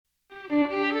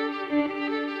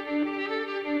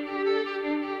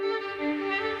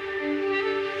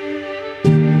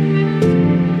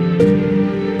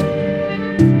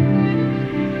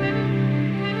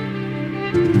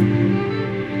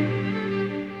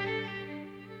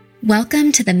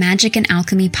Welcome to the Magic and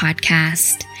Alchemy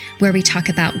podcast, where we talk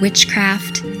about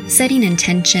witchcraft, setting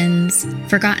intentions,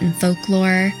 forgotten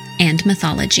folklore, and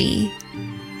mythology.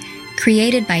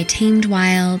 Created by Tamed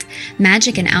Wild,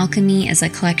 Magic and Alchemy is a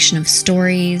collection of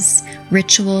stories,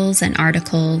 rituals, and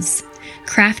articles,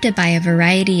 crafted by a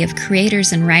variety of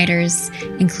creators and writers,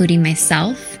 including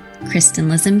myself, Kristen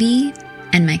Lisenby,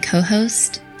 and my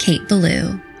co-host, Kate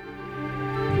Ballou.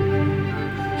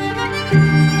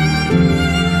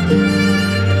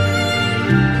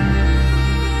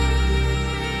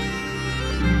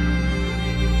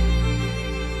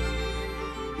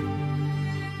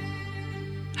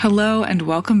 Hello and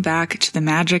welcome back to the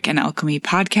Magic and Alchemy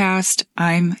podcast.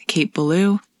 I'm Kate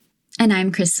Ballou. And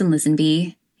I'm Kristen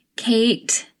Lisenby.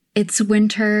 Kate, it's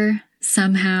winter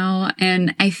somehow,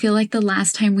 and I feel like the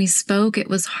last time we spoke, it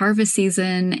was harvest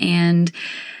season, and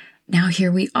now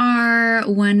here we are,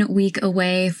 1 week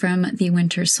away from the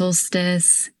winter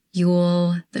solstice,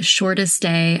 Yule, the shortest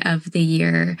day of the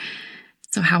year.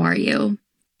 So how are you?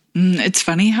 It's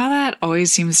funny how that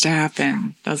always seems to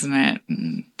happen, doesn't it?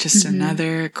 Just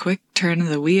another quick turn of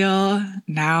the wheel.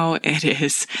 Now it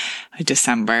is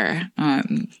December.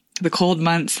 The cold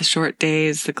months, the short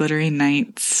days, the glittering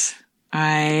nights.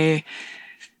 I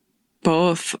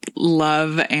both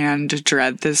love and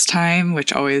dread this time,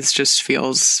 which always just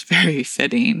feels very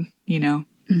fitting, you know?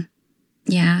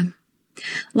 Yeah.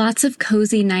 Lots of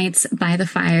cozy nights by the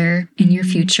fire in your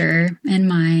future and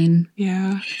mine.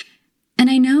 Yeah. And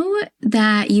I know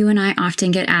that you and I often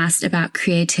get asked about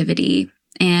creativity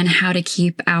and how to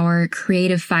keep our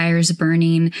creative fires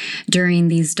burning during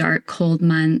these dark, cold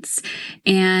months.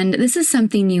 And this is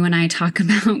something you and I talk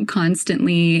about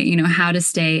constantly, you know, how to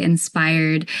stay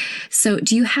inspired. So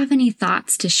do you have any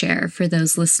thoughts to share for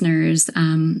those listeners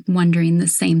wondering the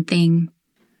same thing?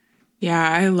 Yeah,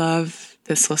 I love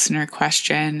this listener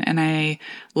question, and I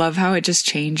love how it just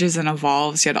changes and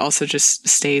evolves, yet also just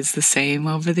stays the same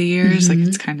over the years. Like,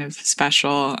 it's kind of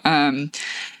special.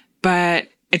 But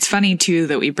it's funny too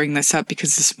that we bring this up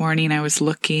because this morning I was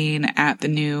looking at the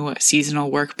new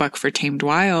seasonal workbook for Tamed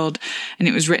Wild, and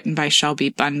it was written by Shelby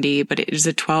Bundy, but it is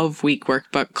a 12-week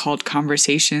workbook called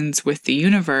Conversations with the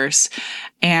Universe.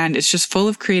 And it's just full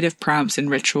of creative prompts and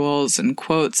rituals and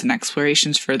quotes and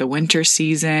explorations for the winter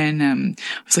season. I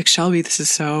was like, Shelby, this is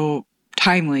so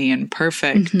timely and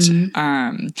perfect.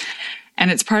 And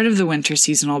it's part of the winter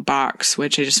seasonal box,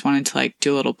 which I just wanted to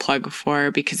do a little plug for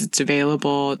because it's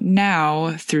available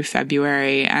now through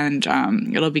February, and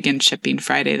it'll begin shipping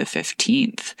Friday the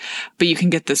 15th. But you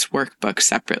can get this workbook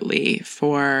separately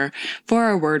for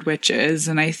our word witches.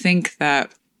 And I think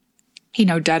that, you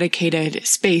know, dedicated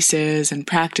spaces and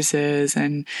practices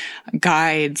and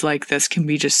guides like this can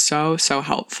be just so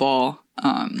helpful.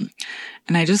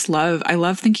 And I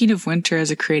love thinking of winter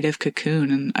as a creative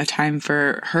cocoon and a time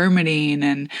for hermiting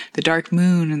and the dark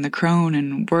moon and the crone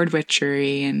and word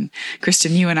witchery. And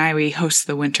Kristen, you and I, we host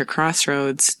the Winter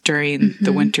Crossroads during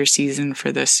the winter season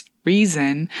for this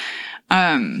reason.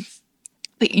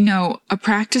 But, you know, a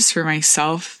practice for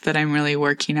myself that I'm really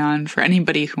working on for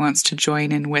anybody who wants to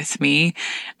join in with me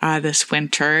this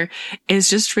winter is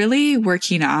just really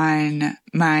working on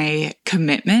my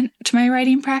commitment to my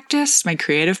writing practice, my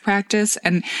creative practice.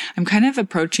 And I'm kind of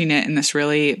approaching it in this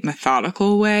really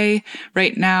methodical way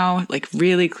right now, like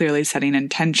really clearly setting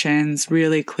intentions,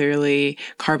 really clearly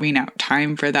carving out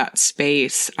time for that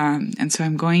space. And so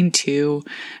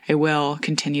I will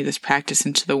continue this practice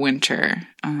into the winter.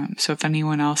 So if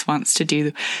anyone else wants to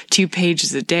do 2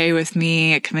 pages a day with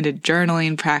me, a committed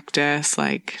journaling practice,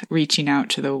 like reaching out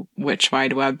to the witch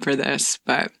wide web for this.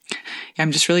 But yeah,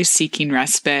 I'm just really seeking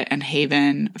respite and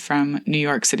haven from New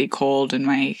York City cold in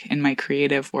my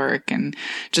creative work, and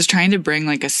just trying to bring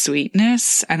like a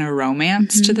sweetness and a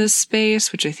romance to this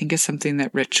space, which I think is something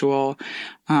that ritual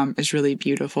is really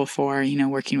beautiful for, you know,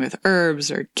 working with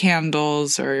herbs or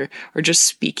candles or just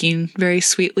speaking very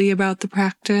sweetly about the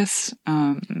practice.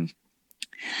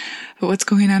 But what's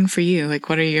going on for you? Like,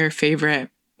 what are your favorite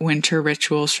winter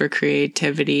rituals for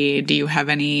creativity? Do you have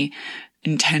any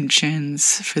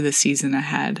intentions for the season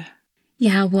ahead?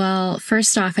 Yeah, well,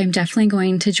 first off, I'm definitely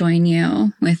going to join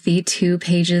you with the 2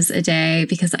 pages a day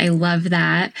because I love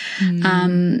that.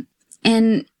 And,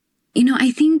 you know, I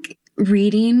think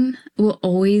reading will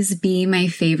always be my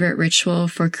favorite ritual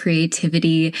for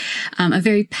creativity. A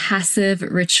very passive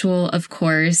ritual, of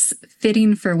course,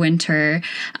 fitting for winter,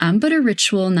 but a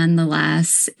ritual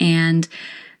nonetheless. And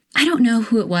I don't know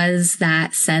who it was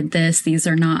that said this. These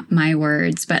are not my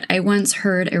words, but I once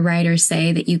heard a writer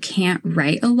say that you can't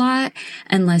write a lot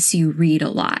unless you read a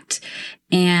lot.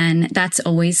 And that's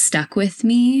always stuck with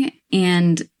me.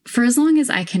 And for as long as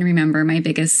I can remember, my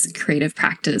biggest creative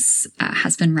practice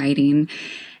has been writing.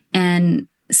 And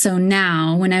so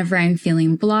now, whenever I'm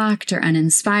feeling blocked or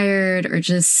uninspired or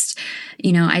just,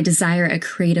 I desire a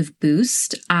creative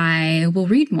boost, I will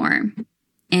read more.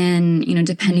 And,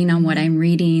 depending on what I'm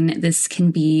reading, this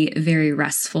can be very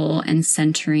restful and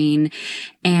centering.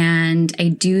 And I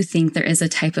do think there is a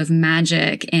type of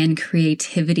magic and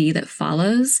creativity that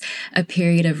follows a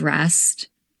period of rest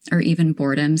or even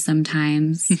boredom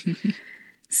sometimes.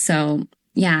 So,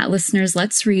 yeah, listeners,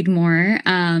 let's read more.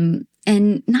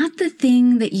 And not the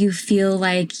thing that you feel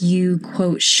like you,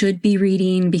 quote, should be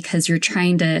reading because you're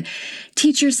trying to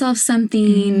teach yourself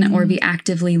something or be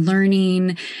actively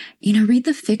learning. Read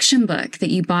the fiction book that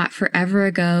you bought forever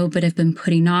ago but have been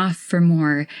putting off for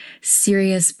more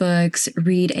serious books.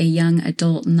 Read a young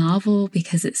adult novel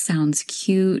because it sounds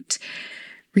cute.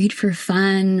 Read for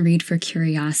fun. Read for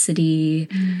curiosity.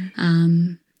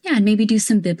 And maybe do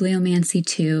some bibliomancy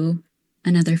too.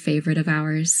 Another favorite of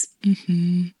ours.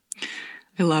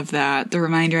 I love that. The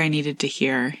reminder I needed to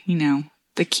hear,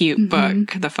 the cute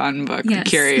book, the fun book, the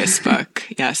curious book.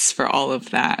 Yes, for all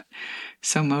of that.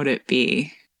 So mote it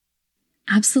be.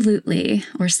 Absolutely.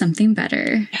 Or something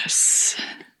better. Yes.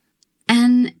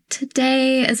 And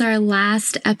today is our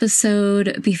last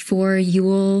episode before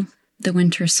Yule, the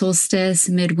winter solstice,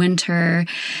 midwinter.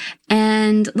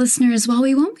 And listeners, while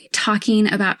we won't be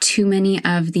talking about too many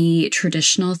of the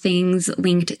traditional things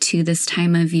linked to this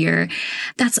time of year,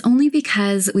 that's only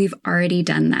because we've already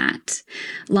done that.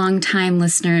 Longtime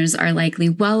listeners are likely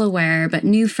well aware, but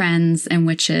new friends and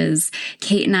witches,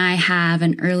 Kate and I have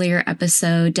an earlier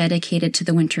episode dedicated to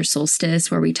the winter solstice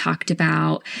where we talked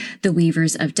about the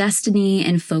weavers of destiny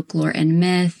and folklore and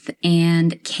myth.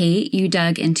 And Kate, you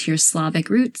dug into your Slavic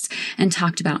roots and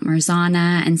talked about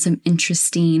Marzana and some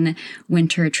interesting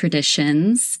winter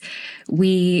traditions.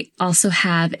 We also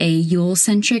have a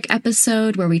Yule-centric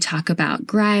episode where we talk about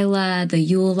Gryla, the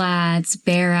Yule lads,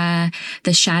 Bera,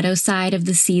 the shadow side of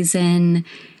the season,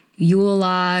 Yule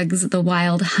logs, the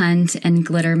wild hunt, and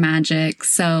glitter magic.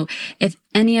 So if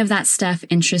any of that stuff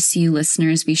interests you,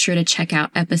 listeners, be sure to check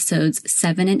out episodes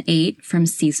 7 and 8 from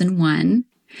season 1.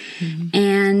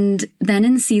 And then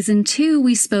in season 2,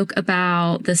 we spoke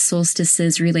about the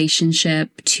solstice's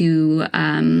relationship to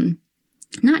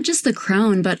not just the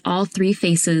crone, but all 3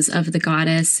 faces of the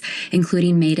goddess,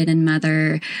 including maiden and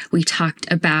mother. We talked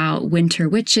about winter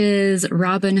witches,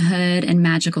 Robin Hood, and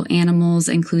magical animals,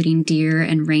 including deer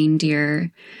and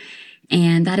reindeer.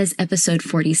 And that is episode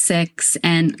 46.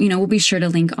 And, we'll be sure to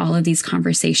link all of these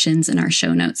conversations in our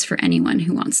show notes for anyone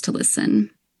who wants to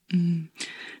listen.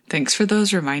 Thanks for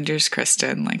those reminders,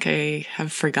 Kristen. I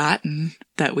have forgotten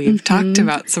that we've talked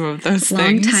about some of those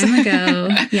things. Long time ago.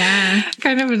 Yeah.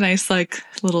 Kind of a nice,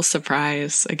 little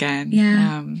surprise again.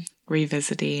 Yeah.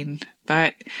 Revisiting.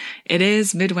 But it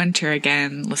is midwinter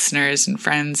again, listeners and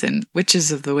friends and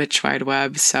witches of the witch wide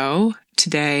web. So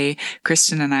today,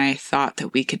 Kristen and I thought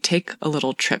that we could take a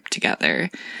little trip together.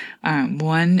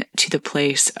 One to the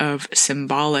place of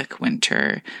symbolic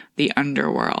winter, the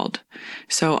Underworld.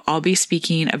 So I'll be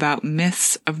speaking about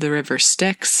myths of the river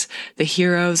Styx, the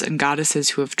heroes and goddesses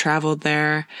who have traveled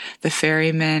there, the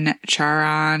ferryman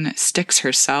Charon, Styx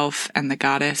herself, and the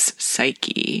goddess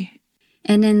Psyche.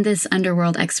 And in this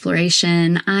underworld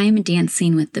exploration, I'm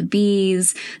dancing with the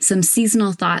bees, some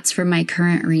seasonal thoughts from my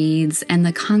current reads, and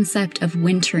the concept of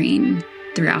wintering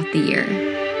throughout the year.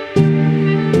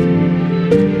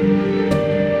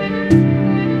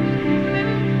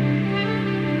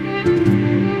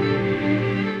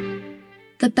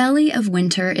 The belly of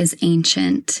winter is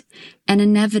ancient, and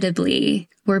inevitably,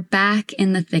 we're back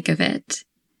in the thick of it.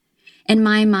 In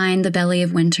my mind, the belly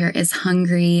of winter is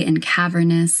hungry and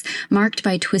cavernous, marked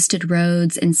by twisted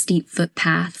roads and steep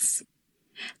footpaths.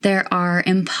 There are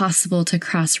impossible to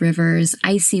cross rivers,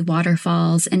 icy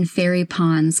waterfalls, and fairy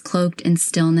ponds cloaked in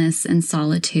stillness and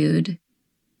solitude.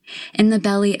 In the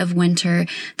belly of winter,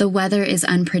 the weather is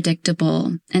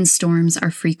unpredictable and storms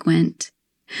are frequent.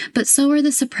 But so are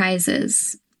the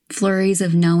surprises, flurries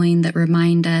of knowing that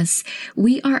remind us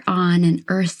we are on an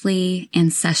earthly,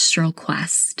 ancestral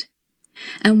quest.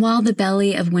 And while the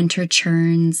belly of winter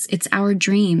churns, it's our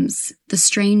dreams, the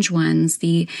strange ones,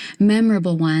 the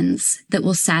memorable ones that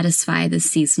will satisfy the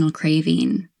seasonal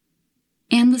craving.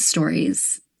 And the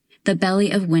stories. The belly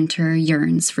of winter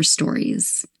yearns for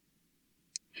stories.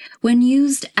 When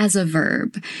used as a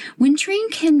verb, wintering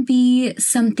can be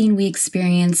something we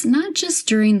experience not just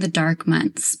during the dark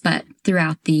months, but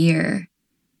throughout the year.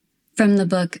 From the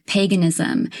book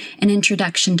Paganism, An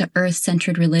Introduction to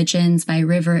Earth-Centered Religions by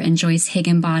River and Joyce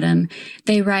Higginbottom,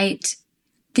 they write,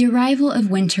 The arrival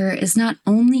of winter is not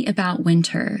only about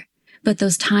winter, but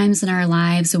those times in our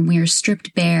lives when we are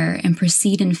stripped bare and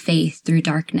proceed in faith through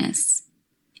darkness.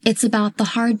 It's about the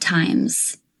hard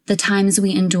times, the times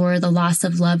we endure the loss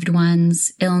of loved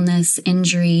ones, illness,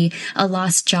 injury, a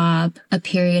lost job, a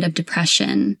period of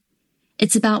depression.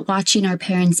 It's about watching our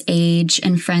parents age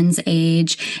and friends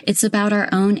age. It's about our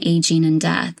own aging and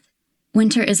death.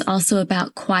 Winter is also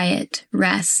about quiet,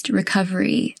 rest,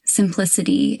 recovery,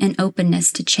 simplicity, and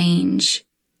openness to change.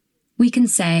 We can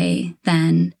say,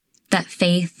 then, that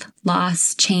faith,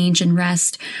 loss, change, and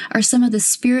rest are some of the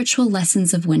spiritual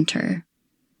lessons of winter.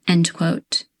 End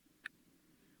quote.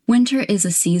 Winter is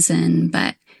a season,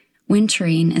 but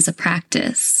wintering is a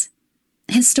practice.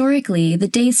 Historically, the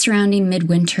days surrounding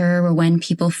midwinter were when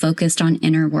people focused on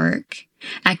inner work.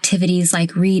 Activities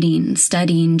like reading,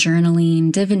 studying,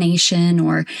 journaling, divination,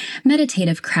 or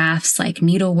meditative crafts like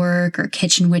needlework or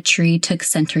kitchen witchery took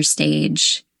center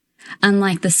stage.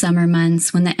 Unlike the summer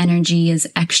months when the energy is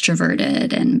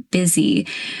extroverted and busy,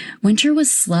 winter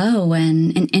was slow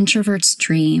and an introvert's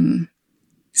dream.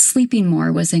 Sleeping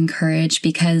more was encouraged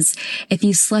because if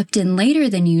you slept in later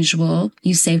than usual,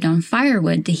 you saved on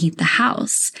firewood to heat the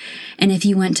house. And if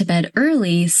you went to bed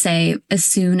early, say as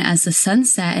soon as the sun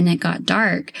set and it got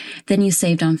dark, then you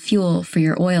saved on fuel for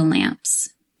your oil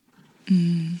lamps.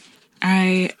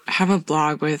 I have a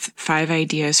blog with 5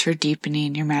 ideas for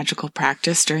deepening your magical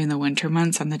practice during the winter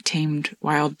months on the Tamed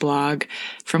Wild blog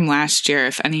from last year.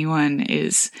 If anyone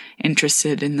is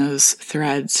interested in those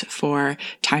threads for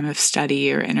time of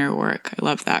study or inner work, I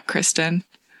love that, Kristen.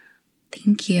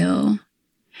 Thank you.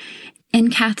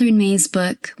 In Catherine May's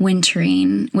book,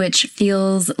 Wintering, which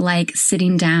feels like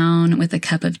sitting down with a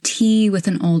cup of tea with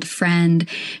an old friend,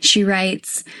 she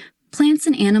writes, "Plants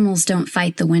and animals don't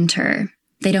fight the winter.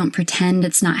 They don't pretend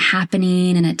it's not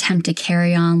happening and attempt to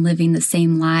carry on living the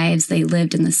same lives they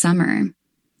lived in the summer.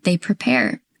 They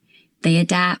prepare. They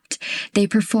adapt. They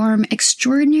perform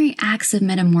extraordinary acts of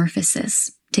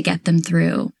metamorphosis to get them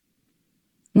through.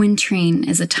 Wintering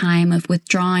is a time of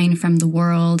withdrawing from the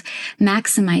world,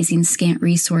 maximizing scant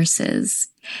resources,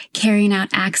 carrying out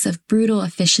acts of brutal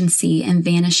efficiency and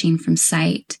vanishing from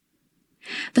sight.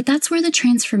 But that's where the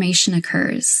transformation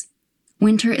occurs.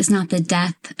 Winter is not the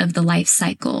death of the life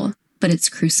cycle, but its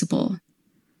crucible."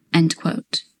 End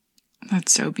quote.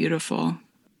 That's so beautiful.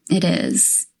 It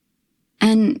is.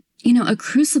 And, you know, a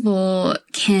crucible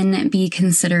can be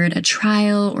considered a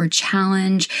trial or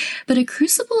challenge, but a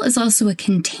crucible is also a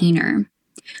container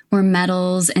where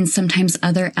metals and sometimes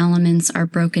other elements are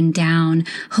broken down,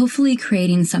 hopefully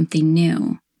creating something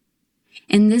new.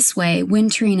 In this way,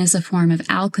 wintering is a form of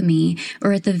alchemy,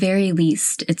 or at the very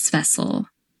least, its vessel.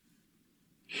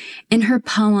 In her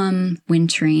poem,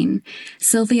 Wintering,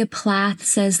 Sylvia Plath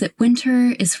says that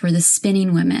winter is for the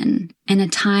spinning women and a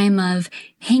time of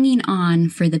hanging on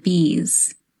for the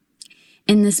bees.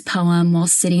 In this poem, while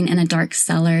sitting in a dark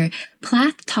cellar,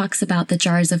 Plath talks about the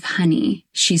jars of honey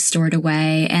she's stored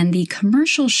away and the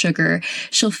commercial sugar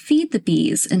she'll feed the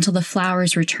bees until the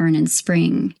flowers return in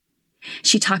spring.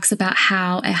 She talks about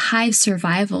how a hive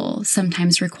survival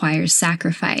sometimes requires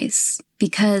sacrifice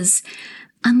because,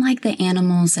 unlike the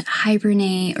animals that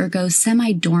hibernate or go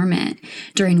semi-dormant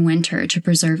during winter to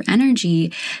preserve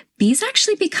energy, bees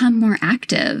actually become more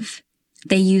active.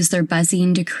 They use their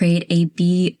buzzing to create a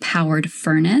bee-powered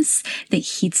furnace that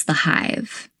heats the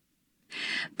hive.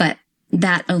 But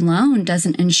that alone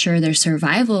doesn't ensure their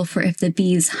survival, for if the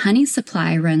bees' honey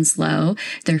supply runs low,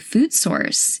 their food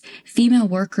source, female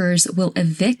workers will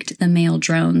evict the male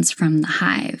drones from the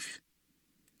hive.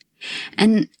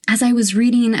 And as I was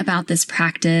reading about this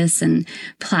practice and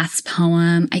Plath's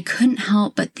poem, I couldn't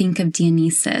help but think of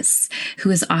Dionysus,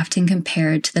 who is often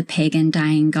compared to the pagan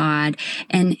dying god,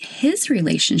 and his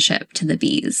relationship to the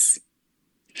bees.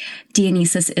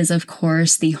 Dionysus is, of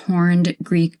course, the horned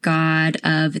Greek god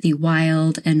of the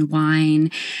wild and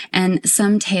wine, and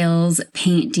some tales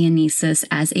paint Dionysus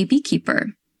as a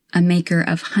beekeeper, a maker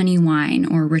of honey wine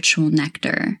or ritual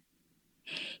nectar.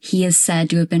 He is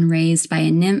said to have been raised by a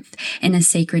nymph in a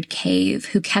sacred cave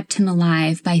who kept him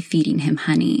alive by feeding him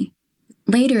honey.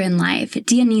 Later in life,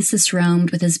 Dionysus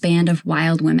roamed with his band of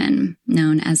wild women,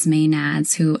 known as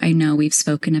Maenads, who I know we've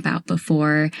spoken about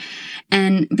before.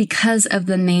 And because of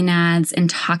the Maenads'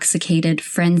 intoxicated,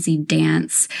 frenzied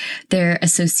dance, their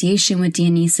association with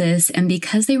Dionysus, and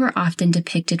because they were often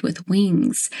depicted with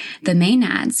wings, the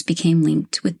Maenads became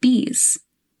linked with bees.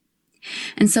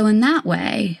 And so in that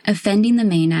way, offending the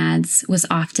Maenads was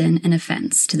often an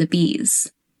offense to the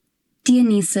bees.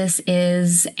 Dionysus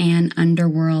is an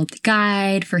underworld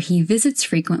guide, for he visits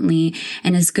frequently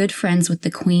and is good friends with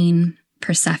the queen,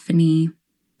 Persephone.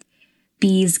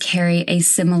 Bees carry a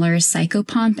similar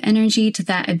psychopomp energy to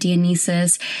that of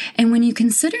Dionysus. And when you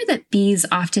consider that bees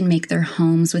often make their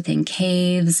homes within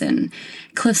caves and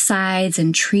cliffsides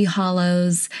and tree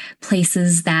hollows,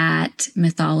 places that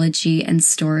mythology and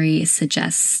story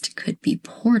suggest could be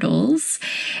portals,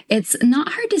 it's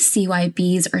not hard to see why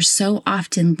bees are so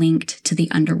often linked to the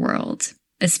underworld,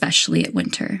 especially at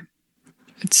winter.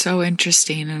 It's so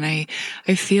interesting, and I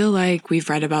feel like we've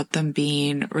read about them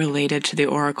being related to the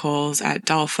oracles at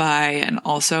Delphi and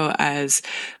also as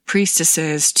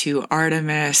priestesses to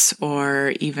Artemis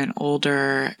or even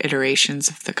older iterations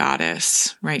of the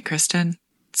goddess, right, Kristen?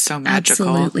 It's so magical.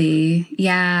 Absolutely.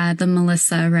 Yeah, the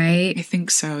Melissa, right? I think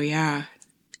so, yeah.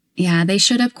 Yeah, they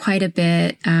showed up quite a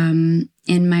bit in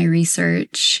my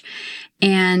research.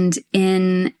 And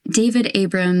in David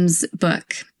Abram's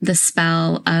book, The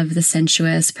Spell of the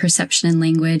Sensuous, Perception and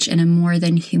Language in a More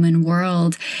Than Human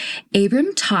World,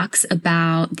 Abram talks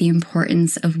about the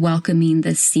importance of welcoming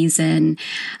this season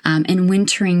and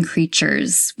wintering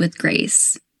creatures with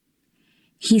grace.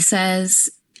 He says,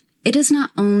 "It is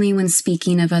not only when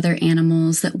speaking of other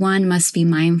animals that one must be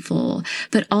mindful,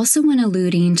 but also when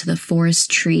alluding to the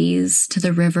forest trees, to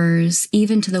the rivers,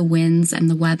 even to the winds and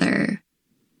the weather."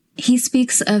 He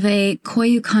speaks of a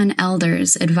Koyukon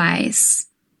elder's advice,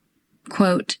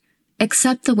 quote,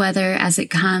 "Accept the weather as it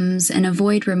comes and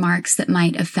avoid remarks that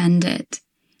might offend it.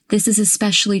 This is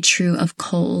especially true of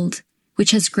cold,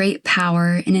 which has great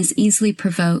power and is easily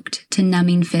provoked to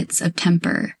numbing fits of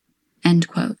temper," end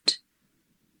quote.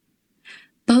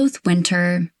 Both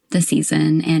winter, the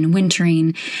season, and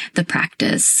wintering, the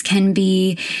practice, can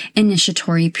be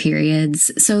initiatory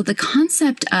periods. So the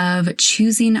concept of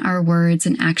choosing our words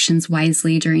and actions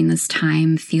wisely during this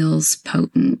time feels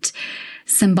potent.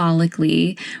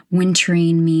 Symbolically,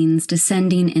 wintering means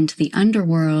descending into the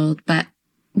underworld, but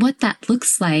what that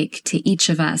looks like to each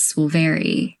of us will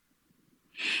vary.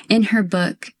 In her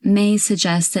book, May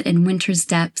suggests that in winter's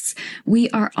depths, we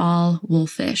are all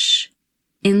wolfish.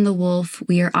 In the wolf,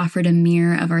 we are offered a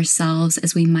mirror of ourselves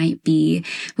as we might be,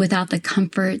 without the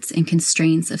comforts and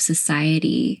constraints of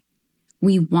society.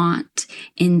 We want,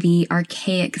 in the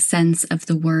archaic sense of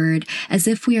the word, as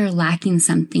if we are lacking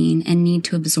something and need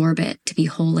to absorb it to be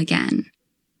whole again.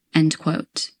 End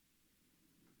quote.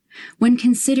 When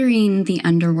considering the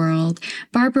underworld,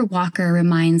 Barbara Walker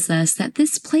reminds us that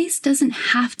this place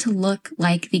doesn't have to look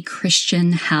like the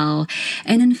Christian hell,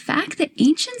 and in fact, the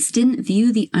ancients didn't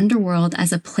view the underworld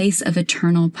as a place of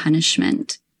eternal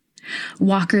punishment.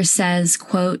 Walker says,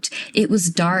 quote, "It was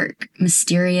dark,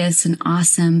 mysterious, and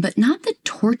awesome, but not the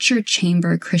torture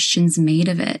chamber Christians made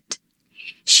of it."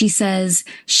 She says,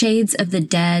 "Shades of the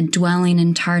dead dwelling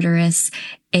in Tartarus,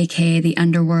 aka the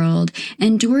underworld,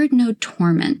 endured no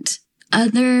torment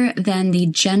other than the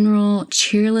general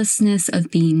cheerlessness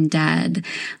of being dead.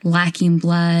 Lacking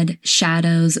blood,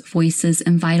 shadows, voices,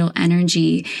 and vital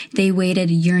energy, they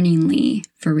waited yearningly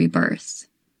for rebirth."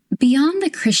 Beyond the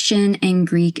Christian and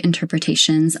Greek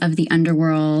interpretations of the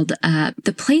underworld,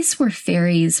 the place where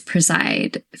fairies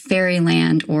preside,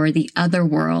 fairyland or the other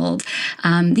world,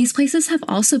 these places have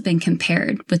also been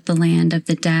compared with the land of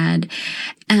the dead.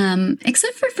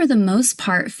 Except for the most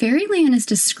part, fairyland is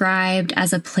described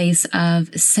as a place of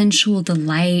sensual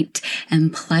delight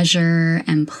and pleasure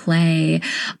and play,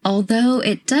 although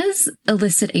it does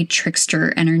elicit a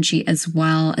trickster energy as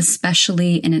well,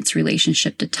 especially in its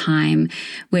relationship to time,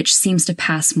 which seems to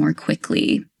pass more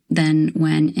quickly than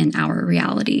when in our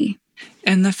reality.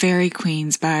 In The Fairy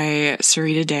Queens by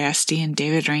Sarita D'Asti and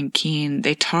David Rankine,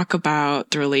 they talk about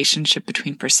the relationship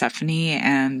between Persephone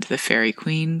and the Fairy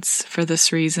Queens for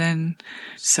this reason.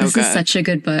 So this good. This is such a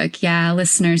good book. Yeah,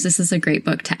 listeners, this is a great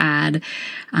book to add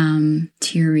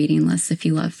to your reading list if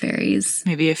you love fairies.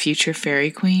 Maybe a future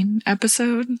Fairy Queen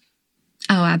episode?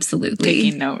 Oh, absolutely.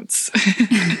 Taking notes.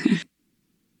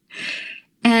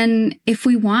 And if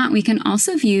we want, we can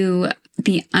also view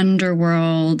the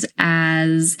underworld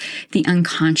as the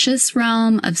unconscious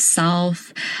realm of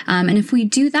self. And if we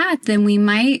do that, then we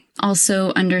might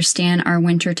also understand our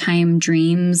wintertime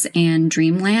dreams and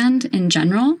dreamland in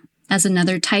general as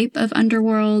another type of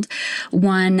underworld,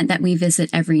 one that we visit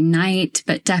every night,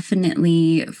 but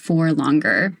definitely for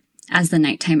longer, as the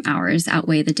nighttime hours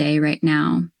outweigh the day right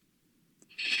now.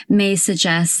 May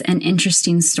suggests an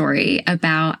interesting story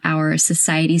about our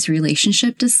society's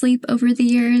relationship to sleep over the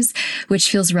years, which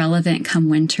feels relevant come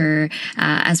winter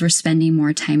as we're spending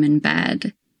more time in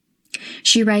bed.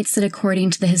 She writes that according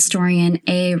to the historian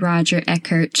A. Roger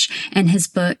Eckhart and his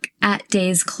book At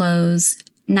Day's Close,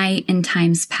 night in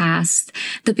times past,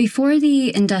 that before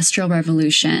the Industrial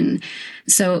Revolution,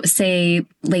 so say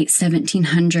late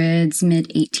 1700s, mid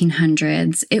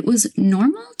 1800s, it was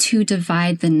normal to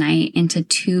divide the night into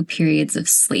two periods of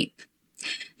sleep.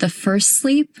 The first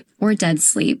sleep, or dead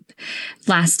sleep,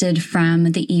 lasted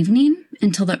from the evening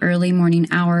until the early morning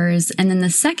hours, and then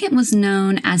the second was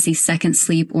known as the second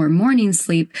sleep or morning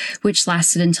sleep, which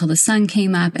lasted until the sun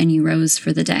came up and you rose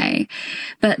for the day.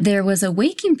 But there was a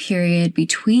waking period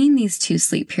between these two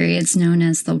sleep periods known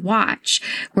as the watch,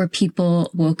 where people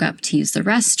woke up to use the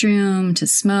restroom, to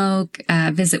smoke,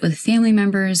 visit with family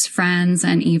members, friends,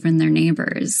 and even their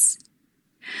neighbors.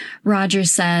 Roger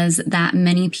says that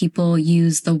many people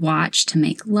use the watch to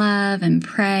make love and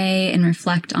pray and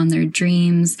reflect on their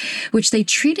dreams, which they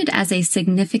treated as a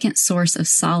significant source of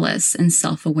solace and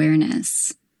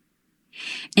self-awareness.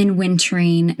 In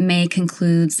Wintering, May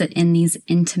concludes that in these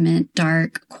intimate,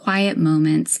 dark, quiet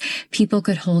moments, people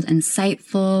could hold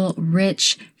insightful,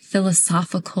 rich,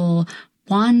 philosophical,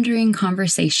 wandering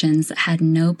conversations that had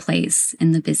no place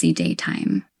in the busy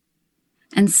daytime.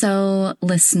 And so,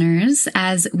 listeners,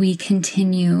 as we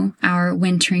continue our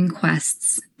wintering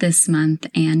quests this month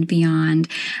and beyond,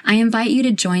 I invite you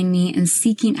to join me in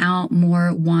seeking out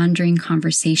more wandering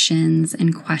conversations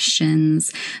and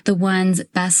questions, the ones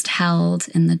best held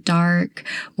in the dark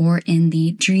or in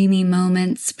the dreamy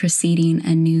moments preceding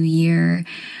a new year,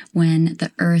 when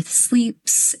the earth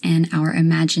sleeps and our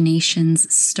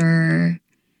imaginations stir,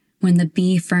 when the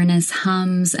bee furnace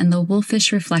hums and the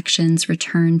wolfish reflections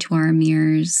return to our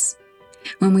mirrors,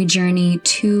 when we journey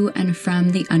to and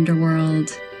from the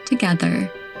underworld together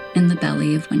in the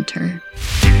belly of winter.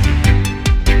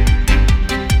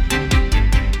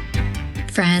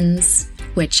 Friends,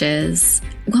 witches,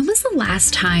 when was the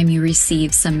last time you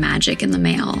received some magic in the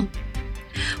mail?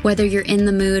 Whether you're in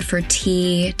the mood for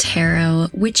tea, tarot,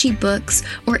 witchy books,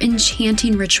 or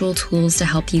enchanting ritual tools to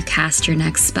help you cast your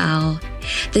next spell,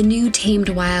 the new Tamed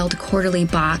Wild quarterly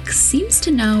box seems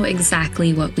to know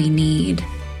exactly what we need.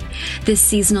 This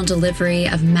seasonal delivery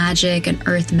of magic and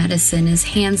earth medicine is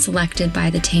hand-selected by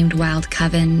the Tamed Wild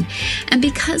Coven, and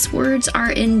because words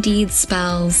are indeed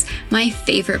spells, my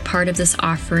favorite part of this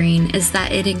offering is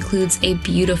that it includes a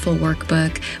beautiful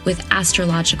workbook with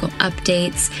astrological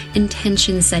updates,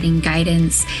 intention-setting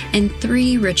guidance, and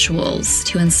 3 rituals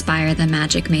to inspire the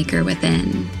magic maker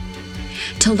within.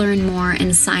 To learn more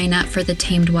and sign up for the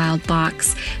Tamed Wild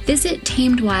box, visit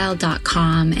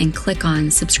tamedwild.com and click on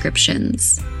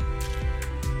subscriptions.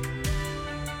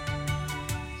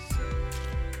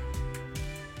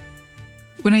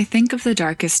 When I think of the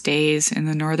darkest days in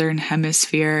the Northern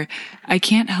Hemisphere, I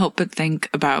can't help but think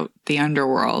about the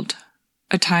Underworld.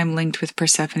 A time linked with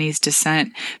Persephone's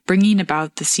descent, bringing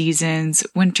about the seasons,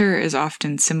 winter is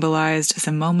often symbolized as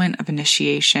a moment of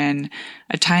initiation,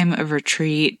 a time of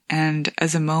retreat, and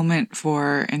as a moment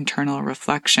for internal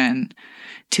reflection.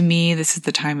 To me, this is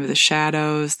the time of the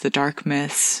shadows, the dark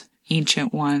myths,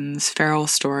 ancient ones, feral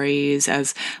stories,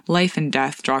 as life and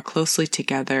death draw closely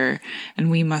together, and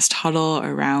we must huddle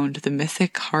around the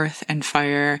mythic hearth and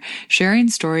fire, sharing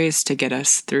stories to get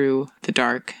us through the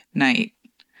dark night.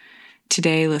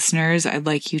 Today, listeners, I'd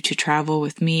like you to travel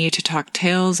with me to talk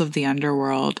tales of the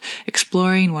underworld,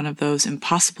 exploring one of those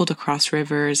impossible-to-cross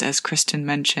rivers, as Kristen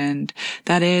mentioned,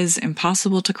 that is,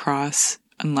 impossible to cross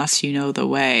unless you know the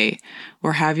way,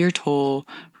 or have your toll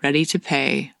ready to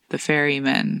pay the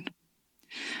ferryman.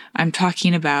 I'm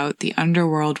talking about the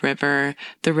underworld river,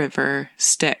 the river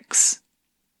Styx.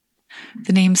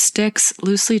 The name Styx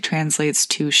loosely translates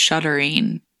to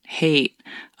shuddering, hate,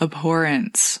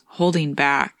 abhorrence, holding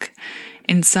back.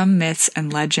 In some myths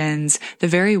and legends, the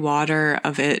very water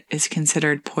of it is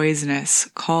considered poisonous,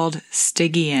 called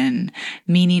Stygian,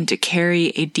 meaning to carry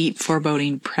a deep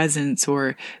foreboding presence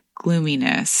or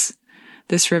gloominess.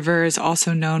 This river is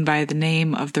also known by the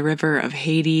name of the River of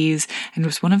Hades and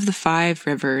was one of the 5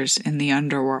 rivers in the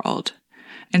underworld.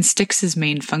 And Styx's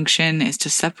main function is to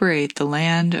separate the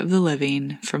land of the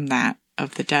living from that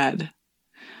of the dead.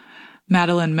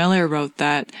 Madeline Miller wrote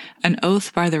that an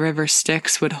oath by the river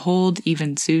Styx would hold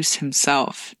even Zeus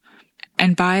himself,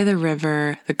 and by the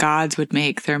river the gods would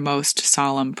make their most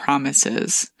solemn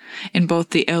promises. In both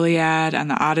the Iliad and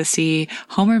the Odyssey,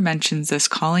 Homer mentions this,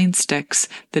 calling Styx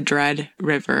the dread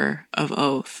river of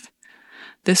oath.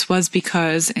 This was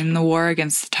because in the war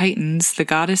against the Titans, the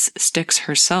goddess Styx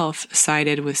herself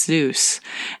sided with Zeus,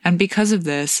 and because of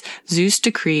this, Zeus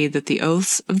decreed that the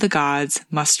oaths of the gods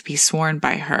must be sworn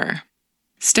by her.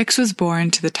 Styx was born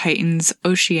to the Titans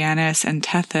Oceanus and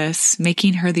Tethys,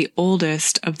 making her the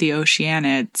oldest of the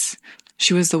Oceanids.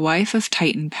 She was the wife of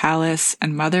Titan Pallas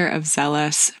and mother of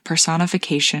Zeus,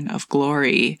 personification of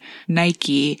glory,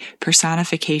 Nike,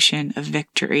 personification of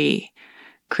victory,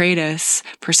 Kratos,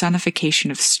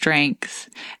 personification of strength,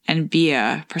 and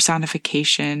Bia,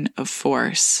 personification of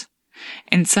force.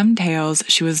 In some tales,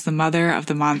 she was the mother of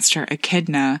the monster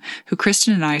Echidna, who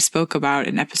Kristen and I spoke about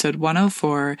in episode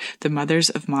 104, The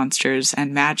Mothers of Monsters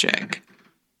and Magic.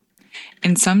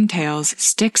 In some tales,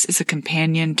 Styx is a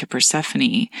companion to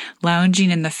Persephone, lounging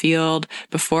in the field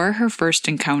before her first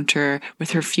encounter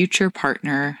with her future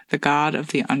partner, the god of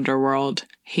the underworld,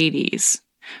 Hades.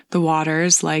 The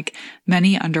waters, like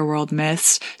many underworld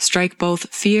myths, strike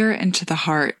both fear into the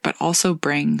heart but also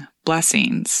bring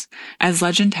blessings. As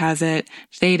legend has it,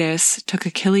 Thetis took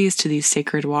Achilles to these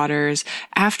sacred waters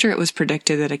after it was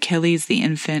predicted that Achilles the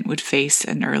infant would face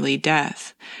an early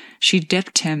death. She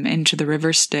dipped him into the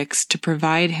river Styx to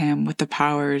provide him with the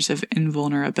powers of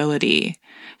invulnerability.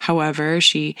 However,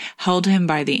 she held him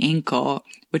by the ankle,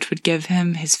 which would give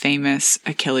him his famous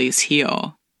Achilles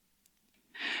heel.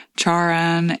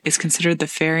 Charon is considered the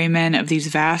ferryman of these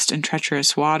vast and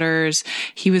treacherous waters.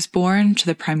 He was born to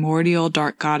the primordial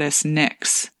dark goddess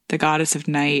Nyx, the goddess of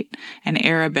night, and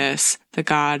Erebus, the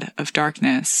god of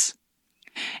darkness.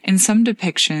 In some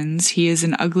depictions, he is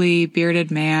an ugly,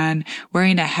 bearded man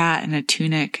wearing a hat and a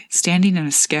tunic, standing in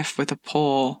a skiff with a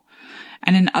pole.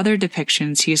 And in other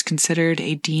depictions, he is considered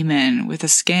a demon with a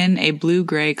skin a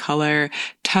blue-gray color,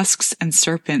 tusks and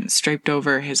serpents draped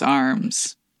over his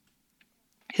arms.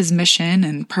 His mission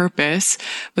and purpose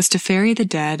was to ferry the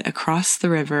dead across the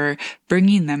river,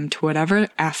 bringing them to whatever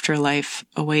afterlife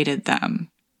awaited them.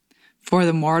 For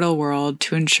the mortal world,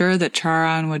 to ensure that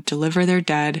Charon would deliver their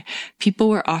dead, people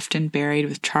were often buried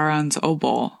with Charon's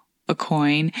obol, a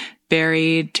coin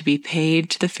buried to be paid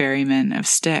to the ferryman of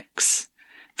Styx.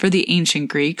 For the ancient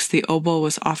Greeks, the obol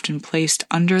was often placed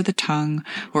under the tongue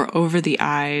or over the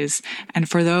eyes, and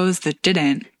for those that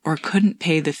didn't or couldn't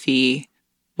pay the fee,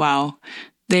 well,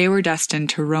 they were destined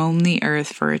to roam the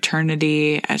earth for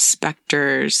eternity as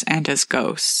specters and as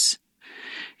ghosts.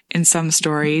 In some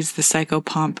stories, the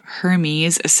psychopomp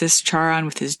Hermes assists Charon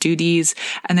with his duties,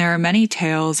 and there are many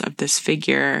tales of this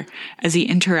figure as he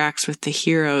interacts with the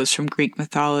heroes from Greek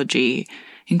mythology,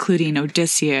 including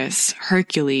Odysseus,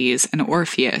 Hercules, and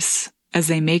Orpheus, as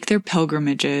they make their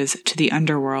pilgrimages to the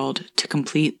underworld to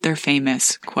complete their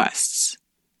famous quests.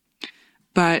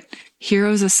 But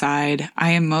heroes aside,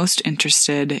 I am most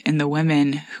interested in the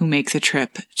women who make the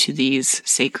trip to these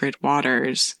sacred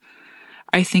waters.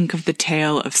 I think of the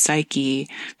tale of Psyche,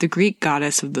 the Greek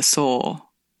goddess of the soul,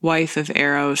 wife of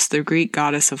Eros, the Greek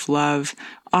goddess of love,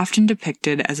 often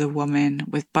depicted as a woman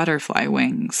with butterfly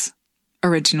wings.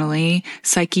 Originally,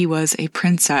 Psyche was a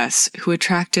princess who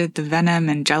attracted the venom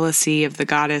and jealousy of the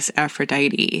goddess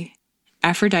Aphrodite.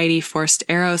 Aphrodite forced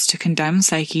Eros to condemn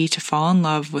Psyche to fall in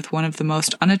love with one of the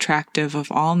most unattractive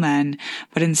of all men,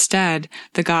 but instead,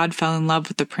 the god fell in love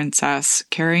with the princess,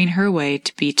 carrying her away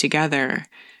to be together.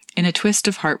 In a twist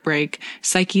of heartbreak,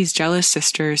 Psyche's jealous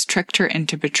sisters tricked her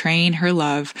into betraying her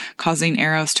love, causing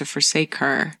Eros to forsake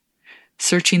her.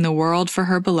 Searching the world for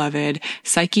her beloved,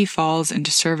 Psyche falls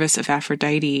into service of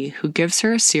Aphrodite, who gives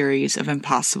her a series of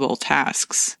impossible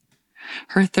tasks.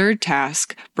 Her third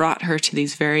task brought her to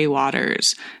these very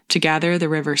waters, to gather the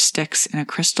river Styx in a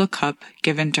crystal cup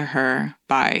given to her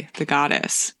by the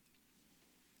goddess.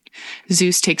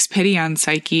 Zeus takes pity on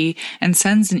Psyche and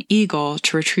sends an eagle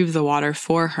to retrieve the water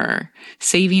for her,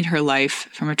 saving her life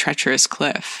from a treacherous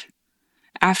cliff.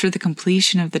 After the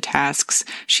completion of the tasks,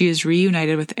 she is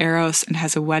reunited with Eros and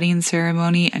has a wedding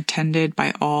ceremony attended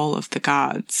by all of the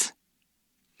gods.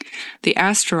 The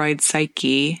asteroid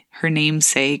Psyche, her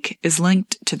namesake, is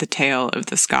linked to the tale of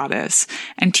this goddess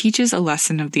and teaches a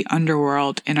lesson of the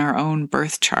underworld in our own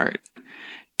birth chart.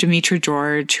 Demetra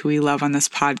George, who we love on this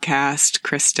podcast,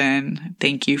 Kristen,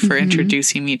 thank you for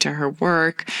introducing me to her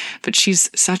work, but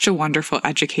she's such a wonderful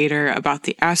educator about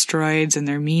the asteroids and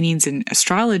their meanings in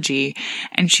astrology,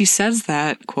 and she says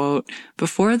that, quote,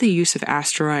 before the use of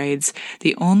asteroids,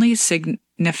 the only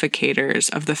significators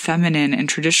of the feminine in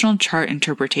traditional chart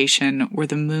interpretation were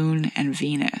the moon and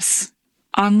Venus.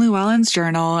 On Llewellyn's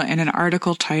journal, in an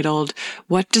article titled,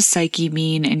 What Does Psyche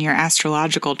Mean in Your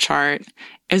Astrological Chart?,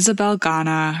 Isabel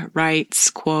Ghana writes,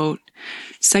 quote,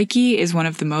 Psyche is one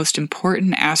of the most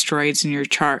important asteroids in your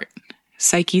chart.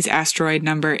 Psyche's asteroid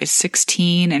number is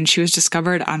 16, and she was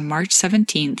discovered on March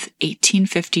 17th,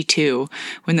 1852,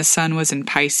 when the sun was in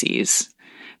Pisces.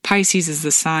 Pisces is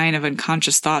the sign of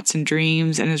unconscious thoughts and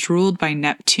dreams and is ruled by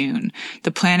Neptune,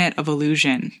 the planet of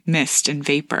illusion, mist, and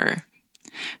vapor.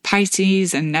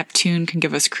 Pisces and Neptune can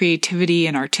give us creativity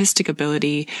and artistic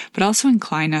ability, but also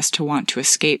incline us to want to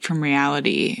escape from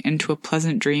reality into a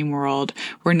pleasant dream world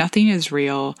where nothing is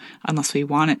real unless we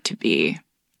want it to be.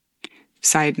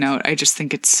 Side note, I just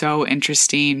think it's so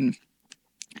interesting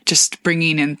just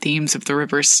bringing in themes of the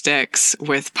river Styx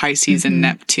with Pisces and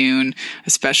Neptune,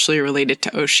 especially related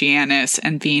to Oceanus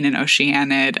and being an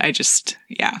Oceanid.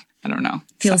 I don't know.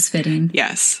 Feels fitting.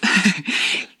 Yes.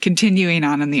 Continuing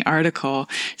on in the article,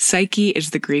 psyche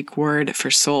is the Greek word for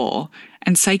soul,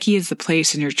 and psyche is the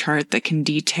place in your chart that can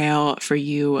detail for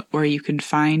you where you can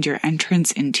find your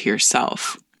entrance into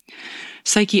yourself.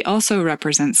 Psyche also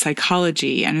represents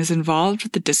psychology and is involved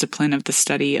with the discipline of the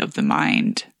study of the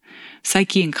mind.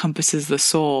 Psyche encompasses the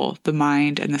soul, the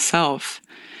mind, and the self.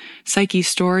 Psyche's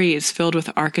story is filled with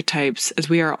archetypes, as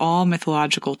we are all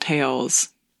mythological tales.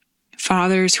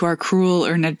 Fathers who are cruel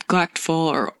or neglectful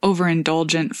or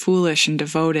overindulgent, foolish and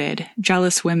devoted,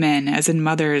 jealous women, as in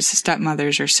mothers,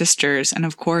 stepmothers, or sisters, and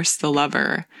of course the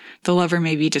lover. The lover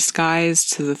may be disguised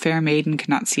so the fair maiden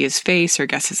cannot see his face or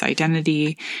guess his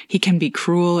identity. He can be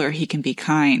cruel or he can be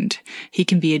kind. He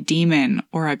can be a demon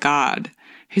or a god.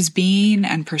 His being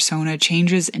and persona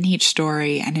changes in each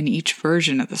story and in each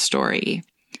version of the story.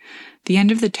 The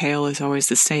end of the tale is always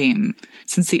the same,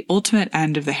 since the ultimate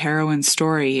end of the heroine's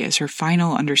story is her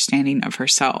final understanding of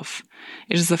herself.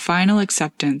 It is the final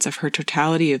acceptance of her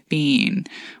totality of being,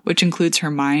 which includes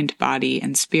her mind, body,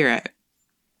 and spirit.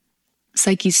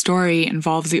 Psyche's story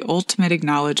involves the ultimate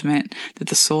acknowledgement that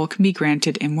the soul can be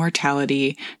granted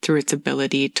immortality through its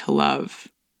ability to love.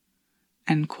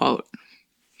 End quote.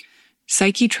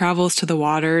 Psyche travels to the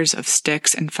waters of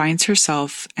Styx and finds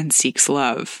herself and seeks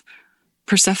love.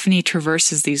 Persephone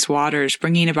traverses these waters,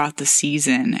 bringing about the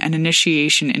season and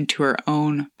initiation into her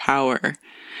own power.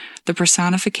 The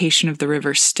personification of the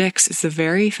river Styx is the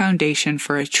very foundation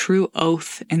for a true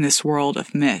oath in this world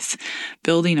of myth,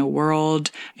 building a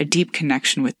world, a deep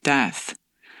connection with death.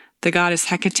 The goddess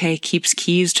Hecate keeps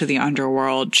keys to the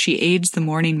underworld. She aids the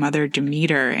mourning mother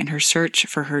Demeter in her search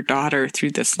for her daughter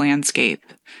through this landscape.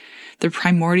 The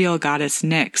primordial goddess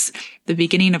Nyx, the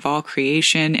beginning of all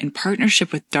creation, in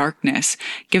partnership with darkness,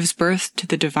 gives birth to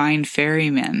the divine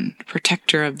ferryman,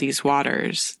 protector of these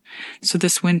waters. So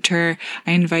this winter,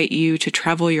 I invite you to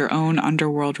travel your own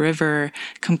underworld river,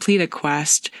 complete a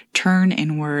quest, turn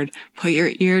inward, put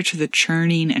your ear to the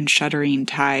churning and shuddering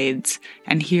tides,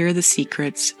 and hear the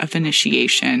secrets of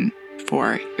initiation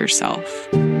for yourself.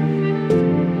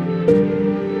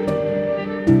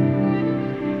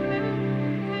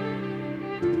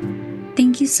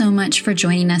 Thank you so much for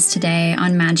joining us today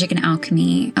on Magic and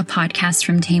Alchemy, a podcast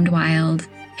from Tamed Wild.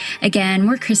 Again,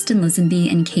 we're Kristen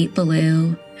Lisenby and Kate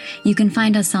Ballou. You can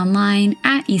find us online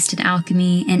at Easton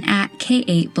Alchemy and at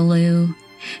K8 Ballou.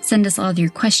 Send us all of your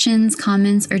questions,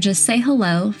 comments, or just say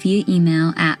hello via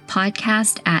email at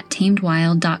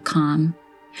podcast@tamedwild.com.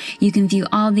 You can view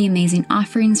all the amazing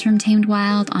offerings from Tamed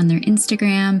Wild on their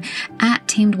Instagram at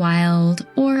Tamed Wild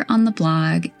or on the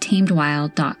blog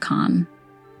tamedwild.com.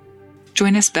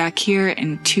 Join us back here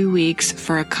in 2 weeks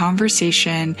for a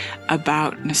conversation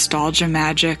about nostalgia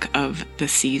magic of the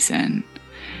season.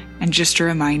 And just a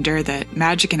reminder that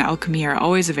magic and alchemy are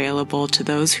always available to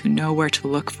those who know where to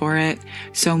look for it,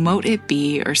 so mote it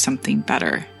be or something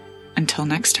better. Until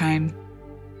next time.